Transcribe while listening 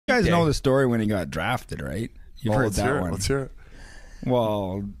guys know the story when he got drafted, right? You've heard that one. Let's hear it.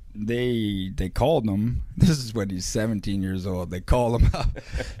 Well, they called him. This is when he's 17 years old. They call him up,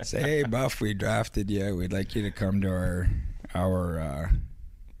 say, "Hey, Buff, we drafted you. We'd like you to come to our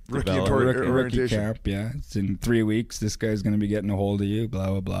rookie camp. Yeah, it's in 3 weeks. This guy's going to be getting a hold of you.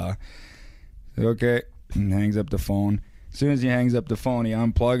 Blah blah blah." Okay, and hangs up the phone. As soon as he hangs up the phone, he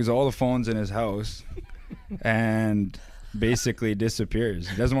unplugs all the phones in his house, and basically disappears.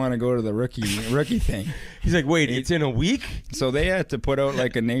 He doesn't want to go to the rookie thing. He's like, wait, it's in a week? So they had to put out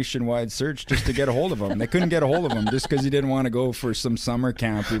like a nationwide search just to get a hold of him. They couldn't get a hold of him just because he didn't want to go for some summer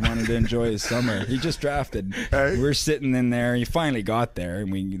camp. He wanted to enjoy his summer. He just drafted. We're sitting in there. He finally got there,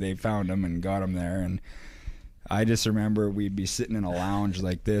 and they found him and got him there. And I just remember we'd be sitting in a lounge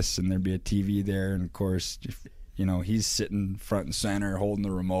like this, and there'd be a TV there, and of course, you know, he's sitting front and center holding the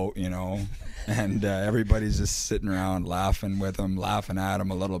remote, you know, and everybody's just sitting around laughing with him, laughing at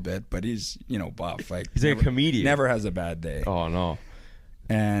him a little bit, but he's, you know, Buff. Like, he's like a comedian. Never has a bad day. Oh, no.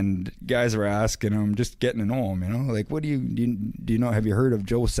 And guys were asking him, just getting to know him, you know, like, what do you know, have you heard of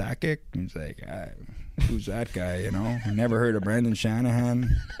Joe Sakic? And he's like, who's that guy, you know? Never heard of Brendan Shanahan.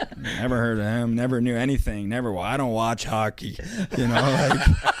 Never heard of him. Never knew anything. Never. Well, I don't watch hockey, you know, like.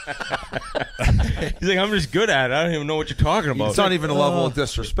 He's like, I'm just good at it. I don't even know what you're talking about. It's not even a level of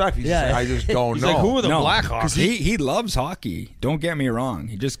disrespect. He's just like, I just don't know. Like, who are the Blackhawks? Because he loves hockey. Don't get me wrong.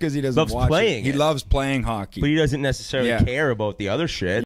 Just because he doesn't watch it. He loves playing hockey. But he doesn't necessarily care about the other shit.